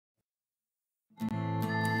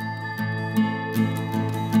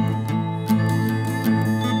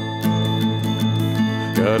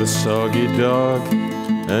Got a soggy dog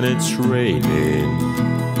and it's raining.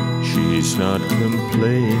 She's not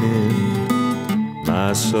complaining,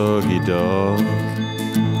 my soggy dog.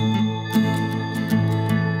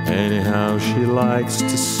 Anyhow, she likes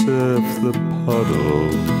to surf the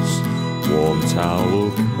puddles, warm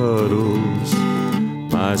towel cuddles,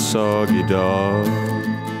 my soggy dog.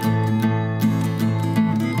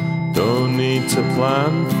 Don't need to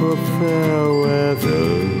plan for fair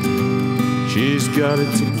weather, she's got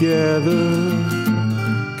it together,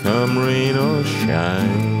 come rain or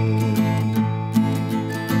shine.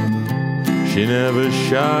 She never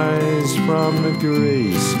shies from the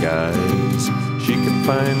grey skies, she can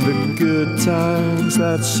find the good times,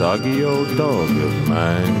 that soggy old dog of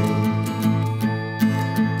mine.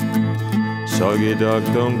 Soggy dog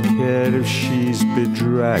don't care if she's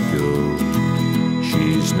bedraggled,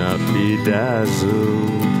 she's not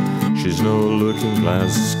bedazzled, she's no looking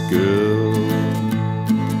glass girl.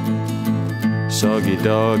 Soggy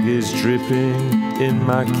dog is dripping in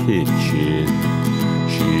my kitchen,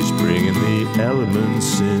 she's bringing the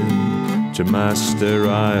elements in to my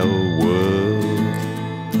sterile world.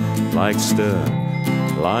 Likes to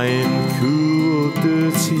lie in cool,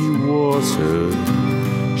 dirty water,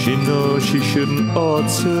 she knows she shouldn't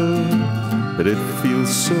oughter, but it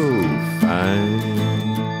feels so fine.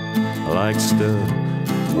 Likes to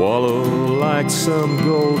wallow like some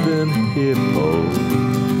golden hippo,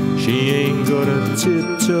 she ain't gonna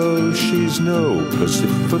tiptoe, she's no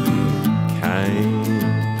pussyfootin' kind.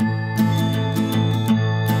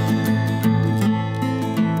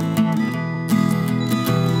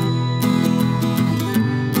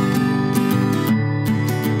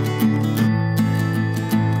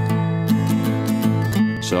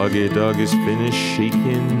 Soggy dog is finished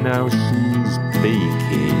shaking, now she's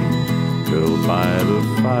baking, curled by the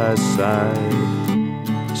fireside,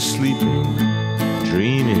 sleeping,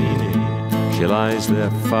 dreaming. She lies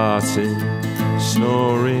there farting,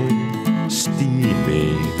 snoring,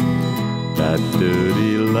 steaming, that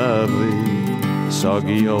dirty, lovely,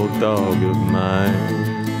 soggy old dog of mine.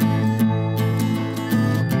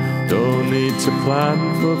 Don't need to plan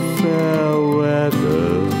for fair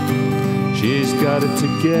weather, she's got it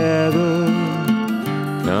together,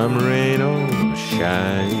 come rain or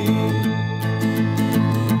shine.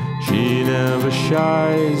 She never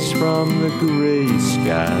shies from the grey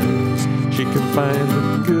skies, she can find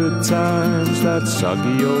the good times, that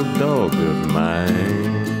soggy old dog of mine.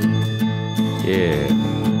 Yeah.